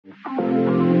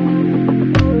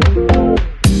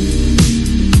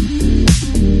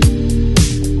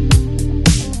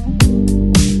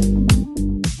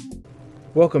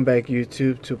Welcome back,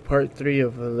 YouTube, to part 3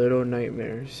 of A Little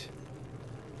Nightmares.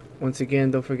 Once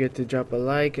again, don't forget to drop a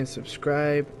like and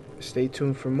subscribe. Stay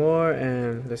tuned for more,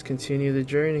 and let's continue the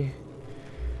journey.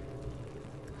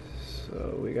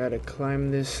 So we gotta climb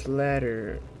this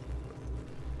ladder.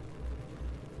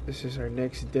 This is our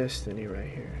next destiny right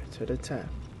here, to the top.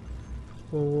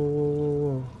 Whoa, whoa, whoa,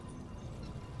 whoa,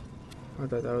 whoa. I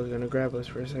thought that was gonna grab us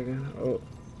for a second. Oh,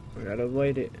 we gotta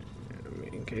avoid it,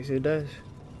 in case it does.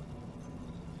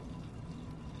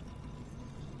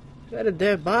 Is that a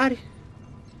dead body?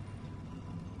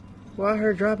 Well, I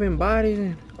heard dropping bodies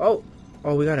in. Oh,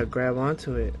 we gotta grab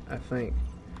onto it, I think.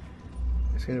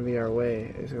 It's gonna be our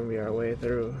way. It's gonna be our way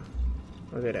through.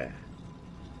 Look at that.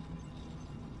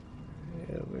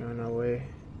 Yeah, we're on our way.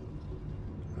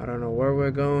 I don't know where we're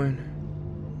going.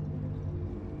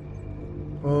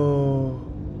 Oh.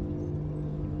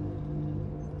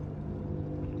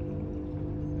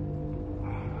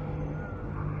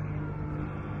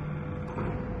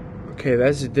 Okay,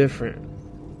 that's different.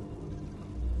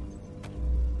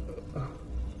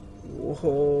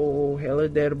 Whoa, hella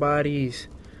dead bodies.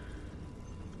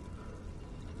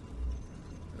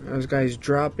 Those guys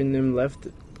dropping them left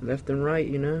and right,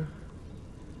 you know.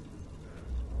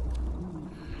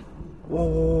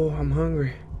 Whoa, I'm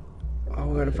hungry. Oh,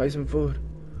 we gotta find some food.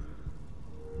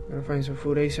 Gotta find some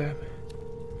food ASAP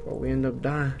before we end up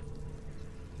dying.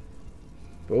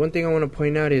 But one thing I want to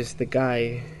point out is the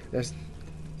guy. That's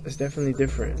definitely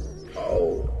different.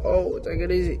 Oh, take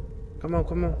it easy. Come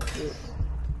on.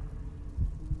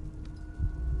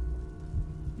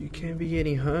 You can't be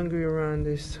getting hungry around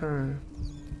this time.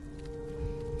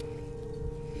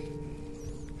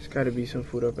 There's gotta be some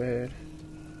food up ahead.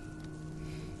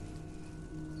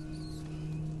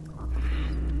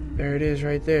 There it is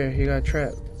right there. He got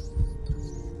trapped.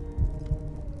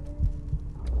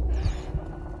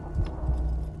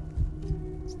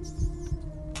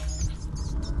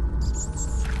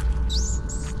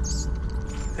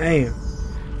 Damn,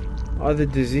 all the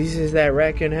diseases that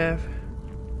rat can have,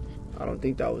 I don't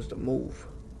think that was the move.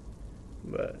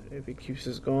 But if it keeps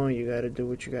us going, you gotta do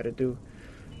what you gotta do.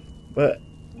 But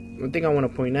one thing I want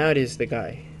to point out is the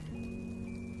guy.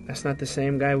 That's not the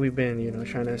same guy we've been,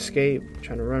 trying to escape,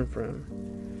 trying to run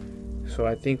from. So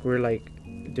I think we're like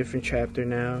a different chapter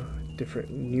now, different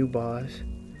new boss.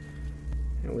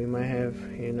 And we might have,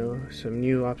 some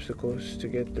new obstacles to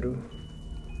get through.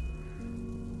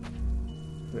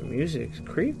 The music's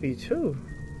creepy too.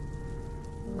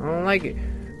 I don't like it.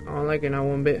 Not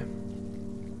one bit.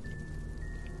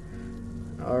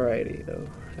 Alrighty though.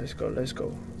 Let's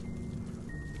go.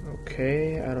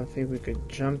 Okay, I don't think we could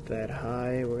jump that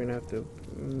high. We're gonna have to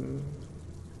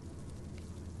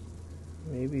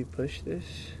maybe push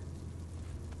this.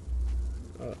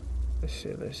 Oh, let's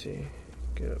see.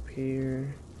 Get up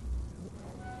here.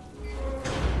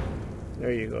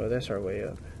 There you go. That's our way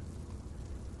up.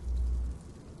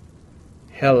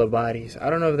 Hella bodies. I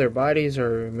don't know if they're bodies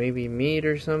or maybe meat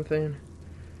or something.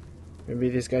 Maybe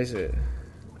this guy's I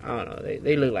don't know.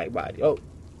 They look like bodies. Oh,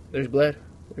 there's blood.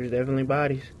 There's definitely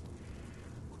bodies.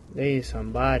 There's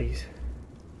some bodies.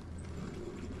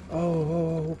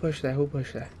 Oh, who pushed that?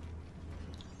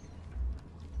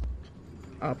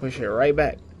 I'll push it right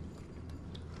back.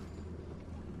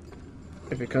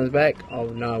 If it comes back, oh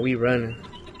no, we running.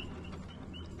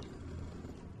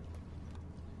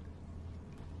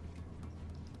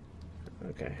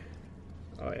 Okay.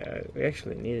 Oh yeah, we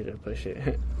actually needed to push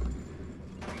it.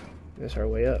 That's our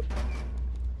way up.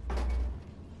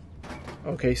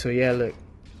 Okay, so yeah, look.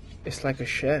 It's like a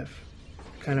chef.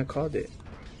 Kinda called it.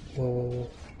 Whoa.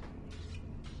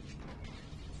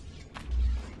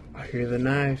 I hear the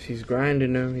knives. He's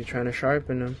grinding them. He's trying to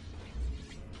sharpen them.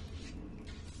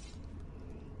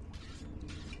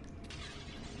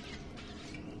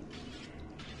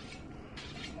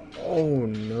 Oh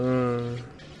no.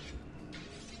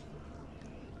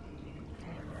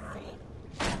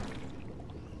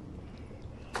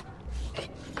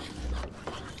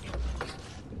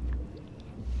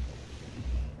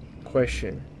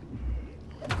 Question.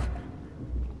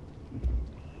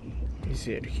 Is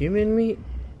it human meat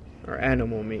or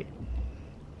animal meat?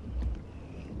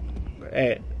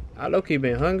 Hey, I low-key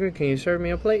been hungry. Can you serve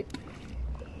me a plate?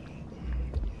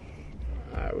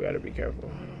 Alright, we gotta be careful.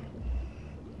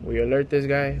 We alert this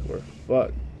guy, we're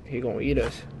fucked. He gonna eat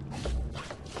us.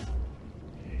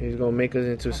 He's gonna make us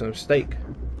into some steak.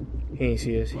 He ain't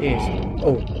see us. He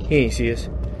ain't see us.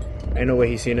 Ain't no way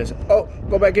he seen us. Oh,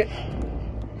 go back in.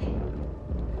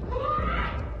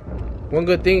 One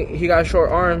good thing, he got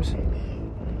short arms.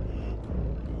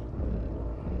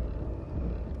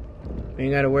 We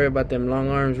ain't gotta worry about them long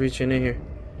arms reaching in here.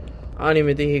 I don't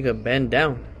even think he could bend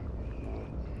down.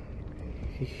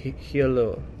 He a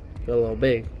little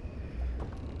big.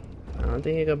 I don't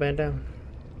think he could bend down.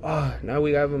 Oh, now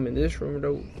we have him in this room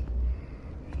though.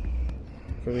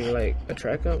 Can we like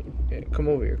attract him? Yeah, come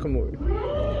over here. Come over here.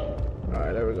 All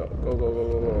right, there we go. Go, go, go,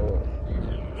 go, go.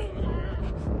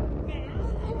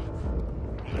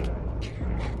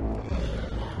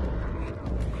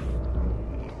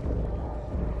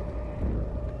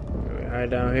 Right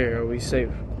down here, are we safe?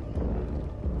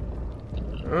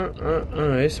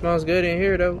 It smells good in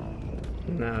here though.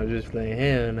 Nah, I'm just playing.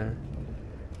 Hell nah.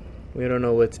 We don't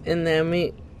know what's in that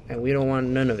meat, and we don't want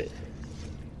none of it.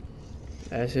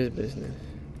 That's his business.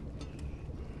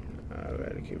 I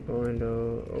gotta keep going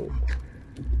though.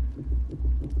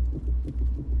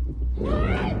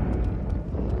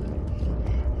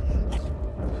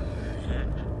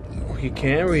 Oh, he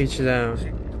can't reach down.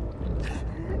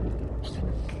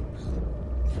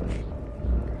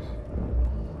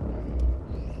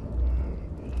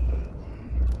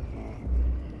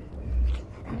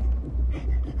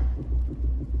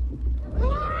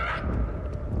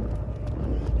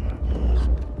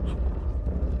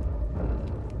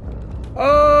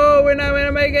 Oh, we're not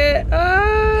gonna make it.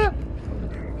 Ah!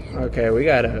 Okay, we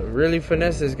gotta really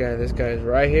finesse this guy. This guy's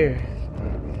right here.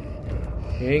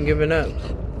 He ain't giving up.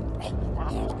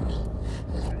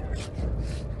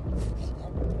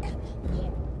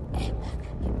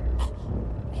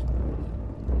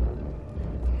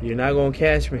 You're not gonna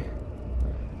catch me.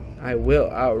 I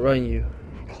will outrun you.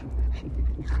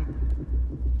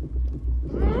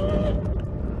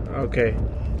 Okay.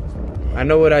 I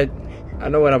know what I'm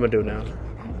gonna do now.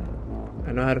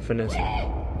 I know how to finesse him.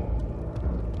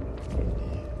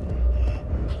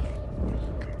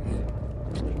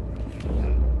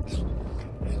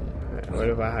 Right, what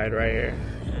if I hide right here?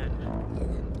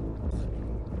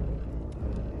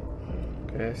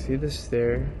 Okay, I see the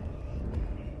stair.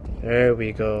 There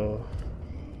we go.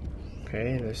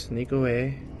 Okay, let's sneak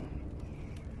away.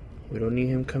 We don't need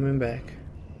him coming back.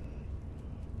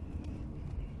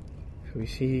 So we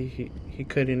see he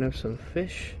cutting up some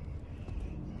fish.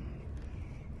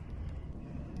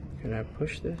 Can I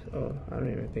push this? Oh, I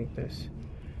don't even think that's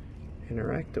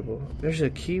interactable. There's a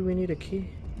key. We need a key.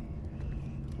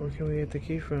 Where can we get the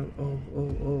key from?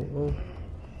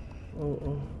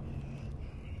 Oh.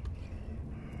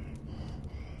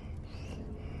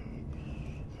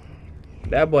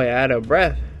 That boy out of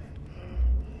breath.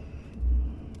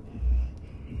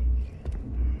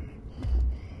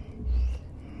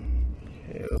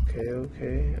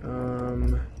 Okay.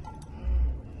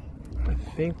 I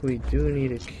think we do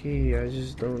need a key. I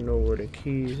just don't know where the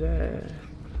key's at.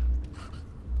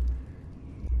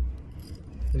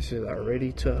 This is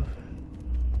already tough.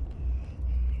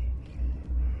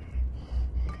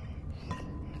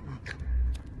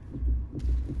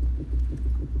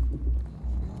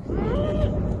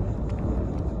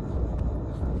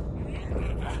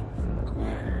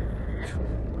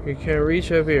 He can't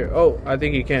reach up here. Oh, I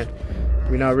think he can.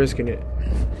 We're not risking it.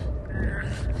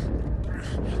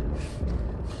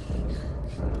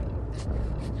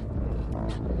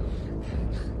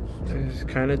 It's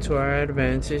kind of to our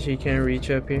advantage. He can't reach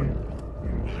up here.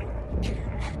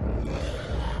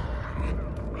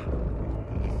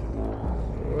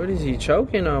 What is he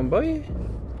choking on, boy?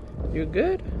 You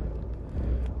good?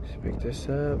 Let's pick this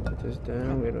up, put this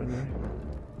down. We don't know.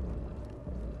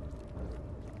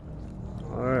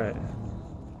 Alright.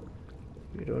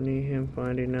 We don't need him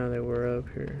finding out that we're up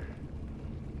here.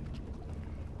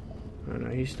 Oh no,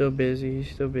 he's still busy.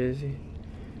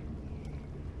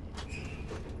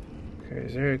 Okay,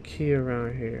 is there a key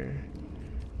around here?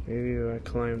 Maybe if I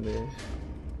climb this.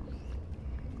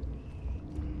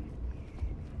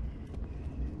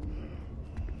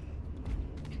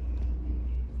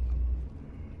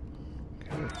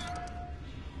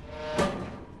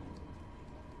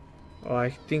 Oh, I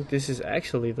think this is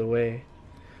actually the way.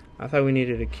 I thought we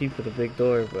needed a key for the big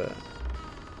door, but I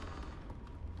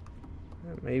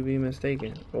may be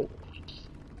mistaken. Oh,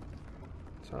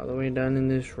 it's all the way down in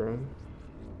this room.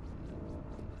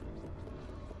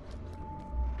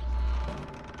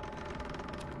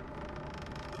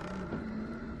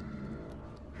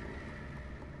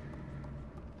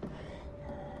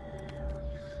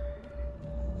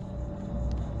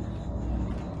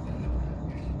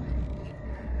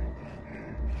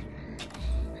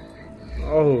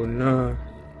 Oh no.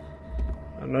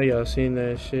 I know y'all seen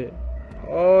that shit.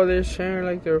 Oh, they're sharing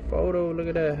like their photo. Look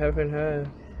at that, half and half.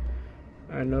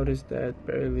 I noticed that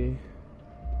barely.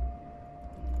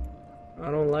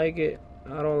 I don't like it.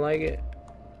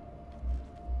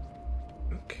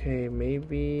 Okay,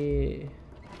 maybe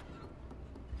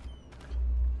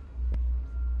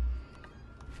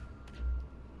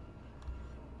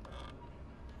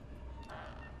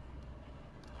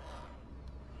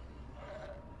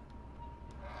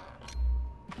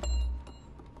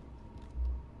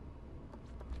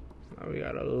We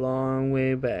got a long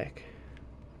way back.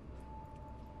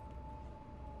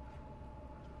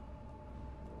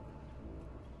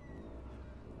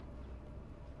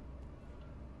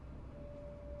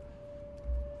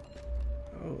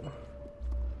 Oh.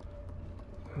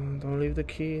 Don't leave the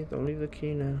key. Don't leave the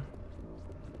key now.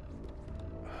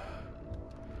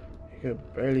 You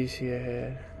could barely see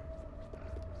ahead.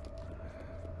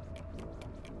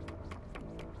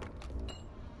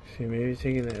 See, maybe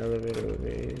taking the elevator would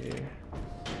be easier.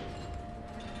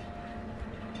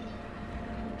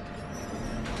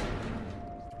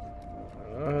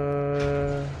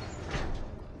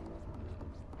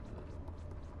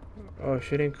 Oh,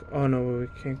 she didn't. Oh no, we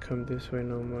can't come this way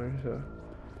no more. So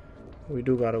we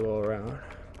do gotta go around.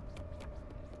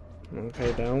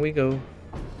 Okay, down we go.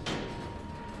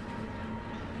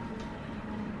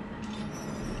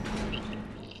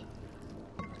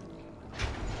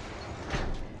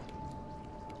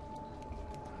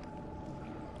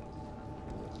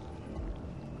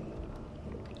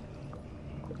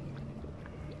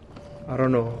 I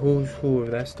don't know who's who,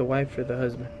 if that's the wife or the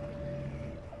husband.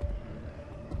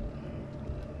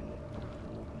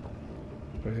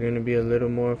 There's gonna be a little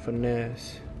more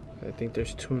finesse. I think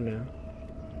there's two now.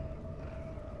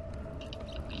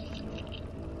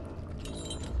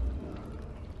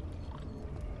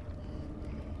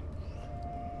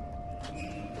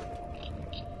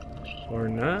 Or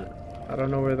not. I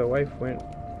don't know where the wife went.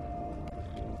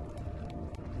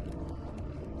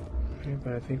 Okay,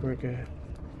 but I think we're good.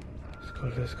 Let's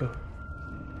go, let's go.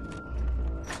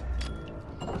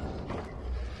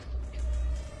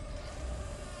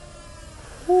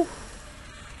 Whew.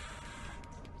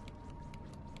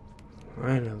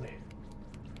 Finally.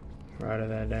 We're out of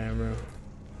that damn room.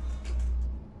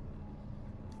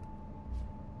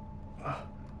 Oh.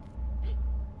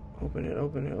 Open it,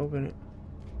 open it, open it.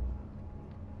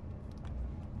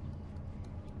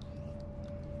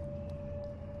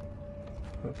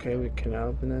 Okay, we cannot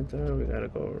open that door. We gotta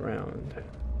go around.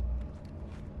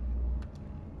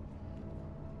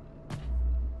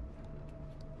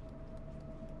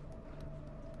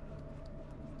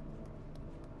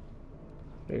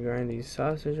 They grindy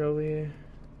sausage over here.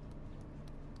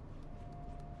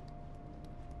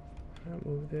 Can I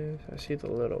move this? I see the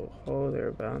little hole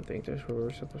there, but I don't think that's where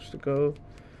we're supposed to go.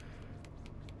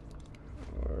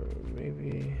 Or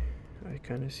maybe I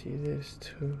kind of see this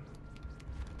too.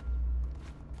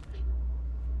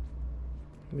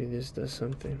 Maybe this does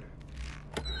something.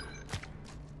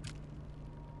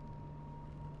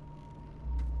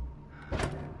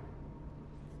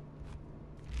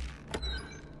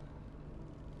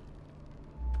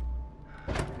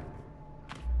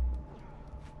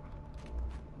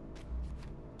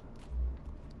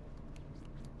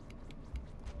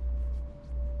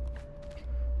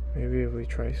 Maybe if we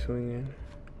try swinging.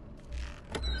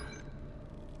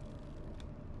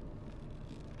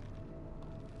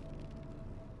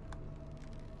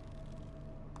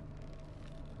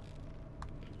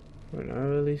 We're not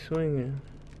really swinging.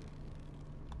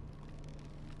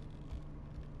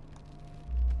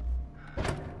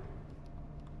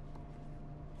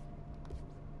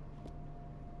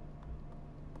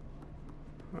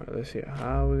 Alright, let's see.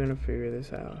 How are we gonna figure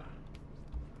this out?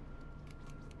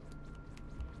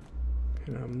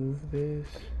 Can I move this?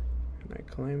 Can I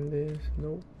climb this?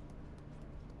 Nope.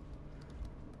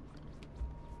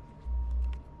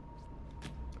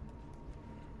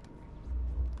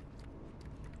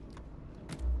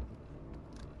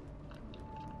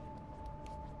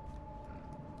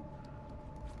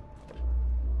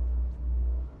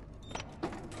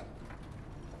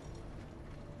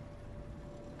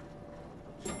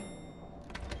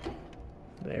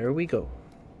 There we go.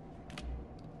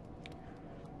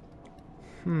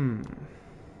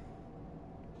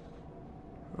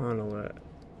 I don't know what.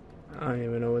 I don't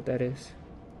even know what that is.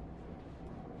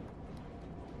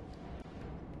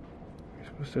 We're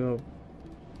supposed to go.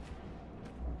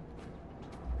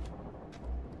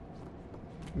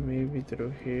 Maybe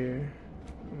through here.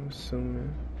 I'm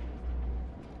assuming.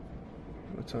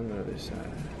 What's on the other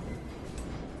side?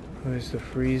 Oh, it's the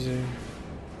freezer.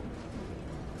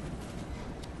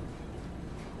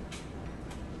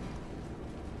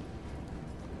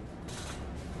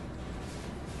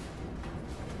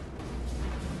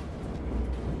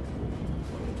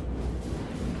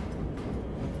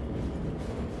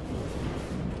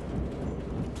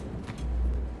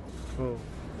 Oh.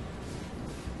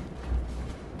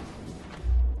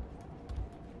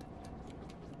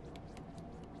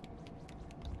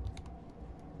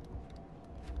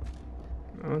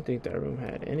 I don't think that room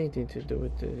had anything to do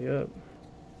with this. Yup.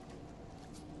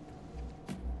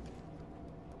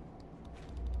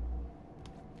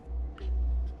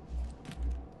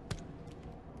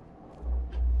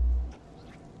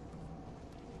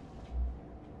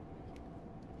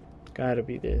 Gotta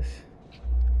be this.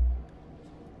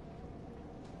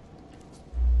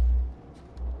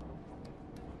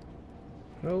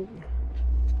 Nope.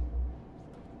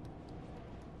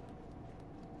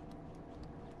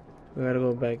 We gotta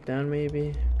go back down,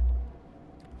 maybe.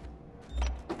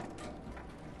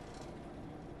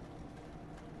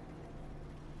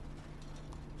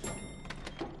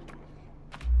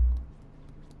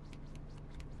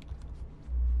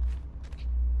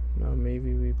 No,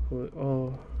 maybe we put.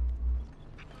 Oh.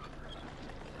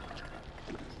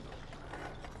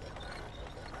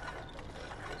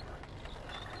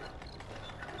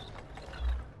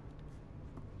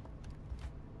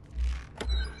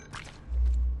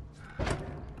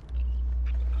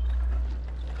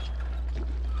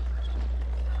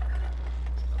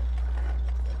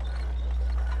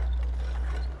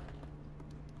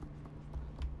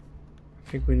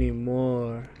 I think we need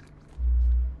more.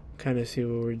 Kind of see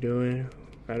what we're doing.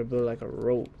 Gotta build like a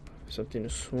rope, something to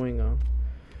swing on.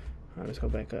 Alright, let's go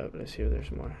back up. Let's see if there's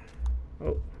more.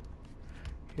 Oh,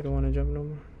 you don't want to jump no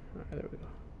more? Alright, there we go.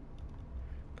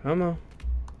 Come on.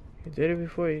 You did it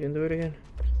before, you can do it again.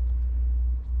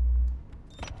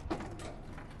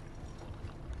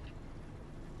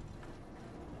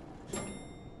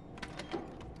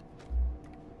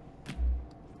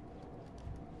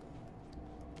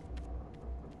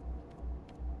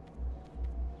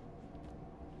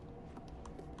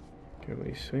 Can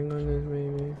we swing on this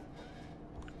maybe?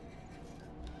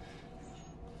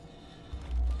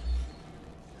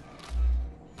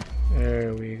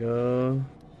 There we go.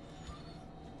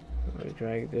 We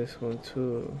drag this one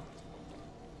too.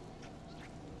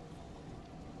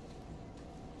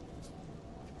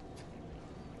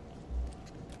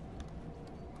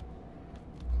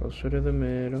 Closer to the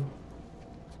middle.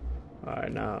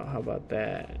 Alright, now how about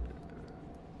that?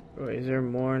 Wait, is there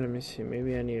more? Let me see.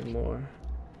 Maybe I need more.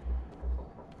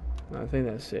 I think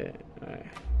that's it. Alright.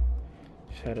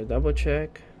 Just had to double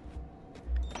check.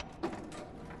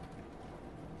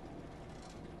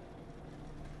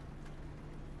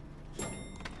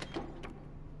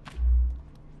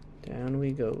 Down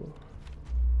we go.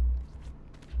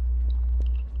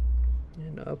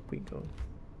 And up we go.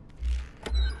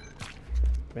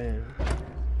 Bam.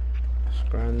 Let's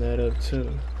grind that up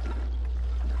too.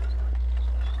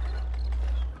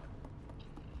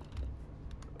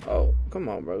 Oh, come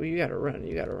on, bro. You gotta run.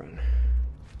 You gotta run.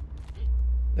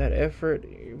 That effort,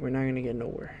 we're not gonna get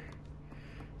nowhere.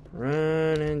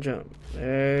 Run and jump.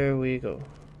 There we go.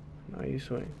 Now you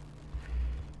swing.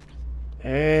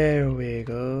 There we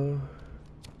go.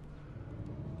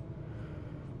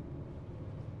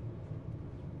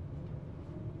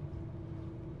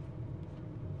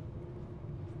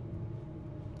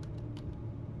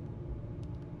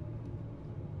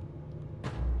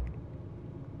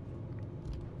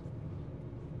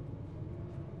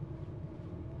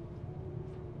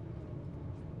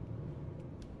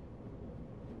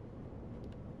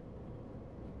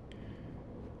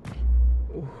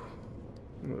 Ooh,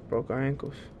 we broke our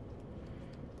ankles.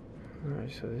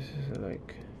 Alright, so this is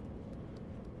like,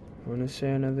 I want to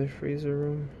say another freezer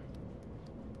room.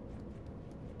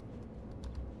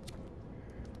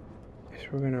 Guess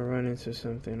we're gonna run into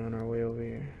something on our way over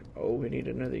here. Oh, we need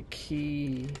another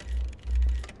key.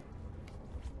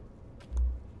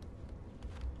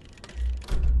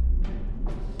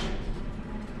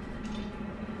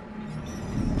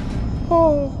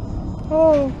 Oh,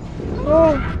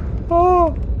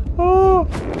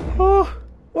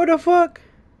 what the fuck?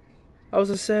 That was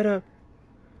a setup.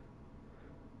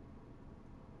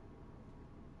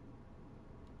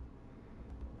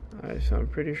 Alright, so I'm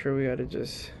pretty sure we gotta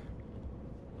just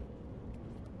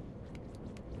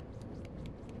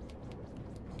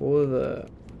pull the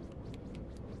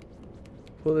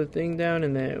thing down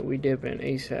and then we dip in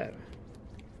ASAP.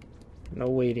 No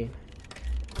waiting.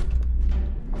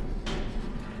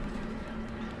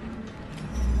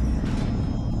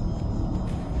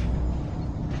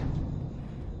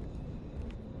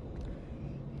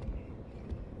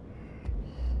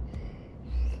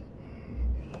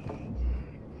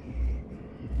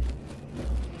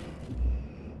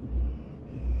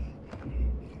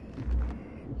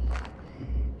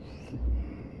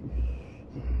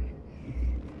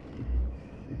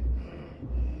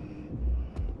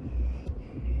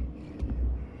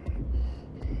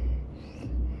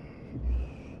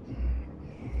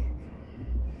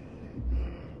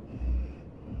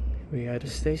 We gotta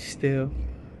stay still.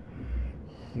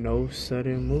 No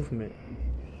sudden movement.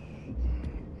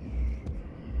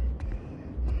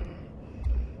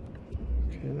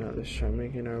 Okay, now let's try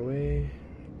making our way.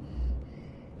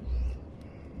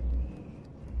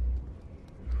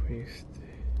 We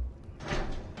stay.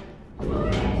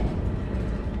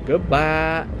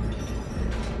 Goodbye.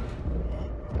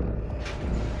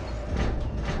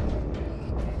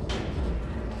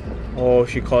 Oh,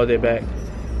 she called it back.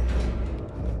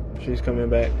 She's coming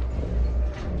back.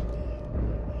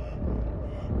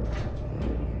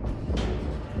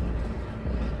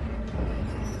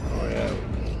 Oh yeah.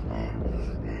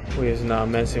 We is not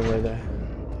messing with that.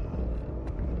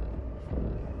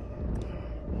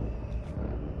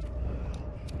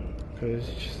 Cause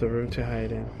it's just a room to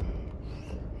hide in.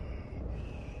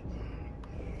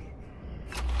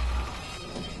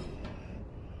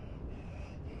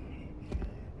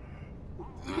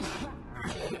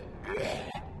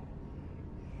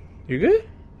 You good?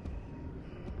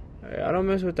 Hey, I don't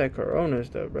mess with that Corona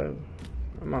stuff, bro.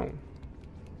 I'm out.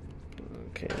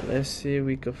 Okay, let's see if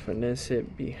we could finesse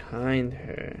it behind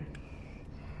her.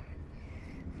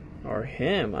 Or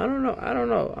him. I don't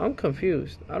know. I'm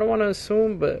confused. I don't want to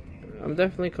assume, but I'm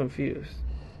definitely confused.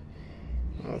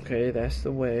 Okay, that's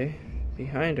the way.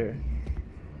 Behind her.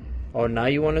 Oh, now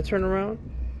you want to turn around?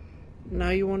 Now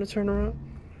you want to turn around?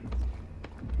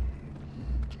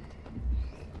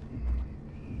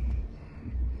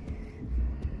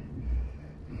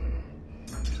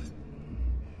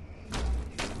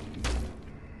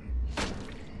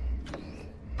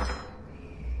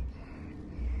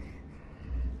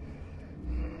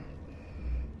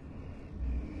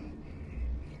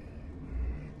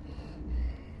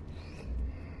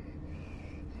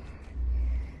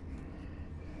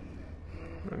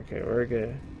 Okay, we're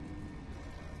good.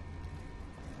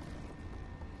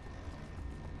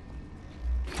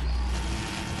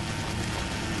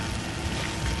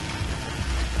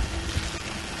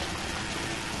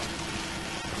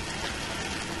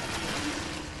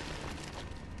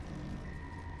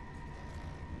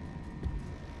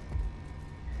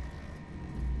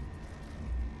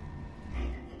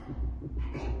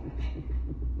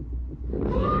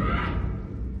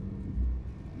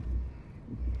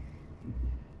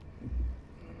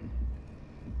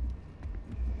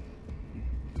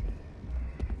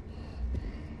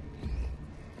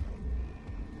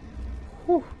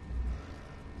 Whew.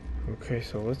 Okay,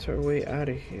 so what's our way out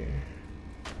of here?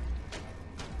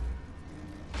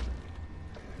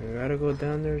 We gotta go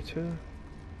down there too?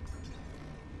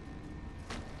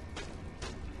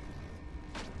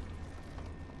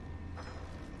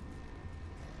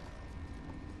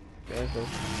 That's it.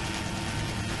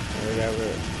 We got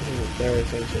their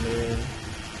attention again.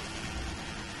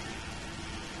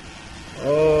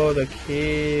 Oh, the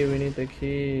key. We need the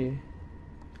key.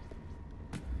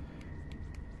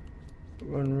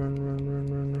 Run, run, run, run,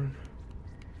 run, run.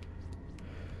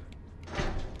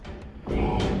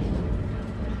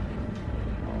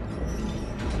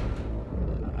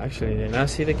 Actually, I did not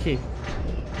see the key.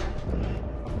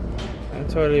 I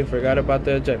totally forgot about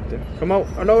the objective. Come on.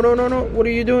 Oh, no, no, no, no. What are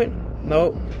you doing?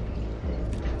 No.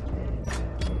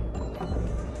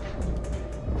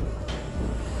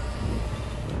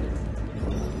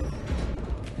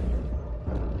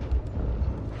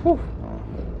 Whew.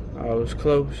 I was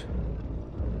close.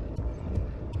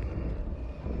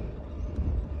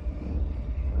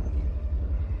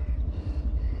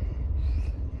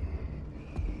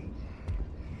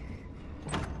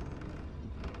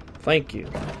 Thank you.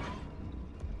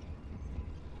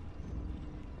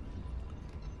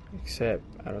 Except,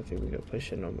 I don't think we can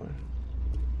push it no more.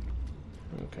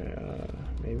 Okay,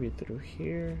 maybe through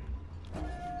here.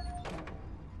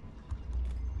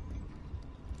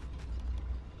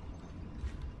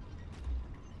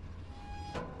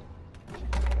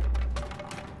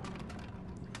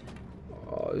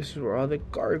 Oh, this is where all the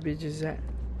garbage is at.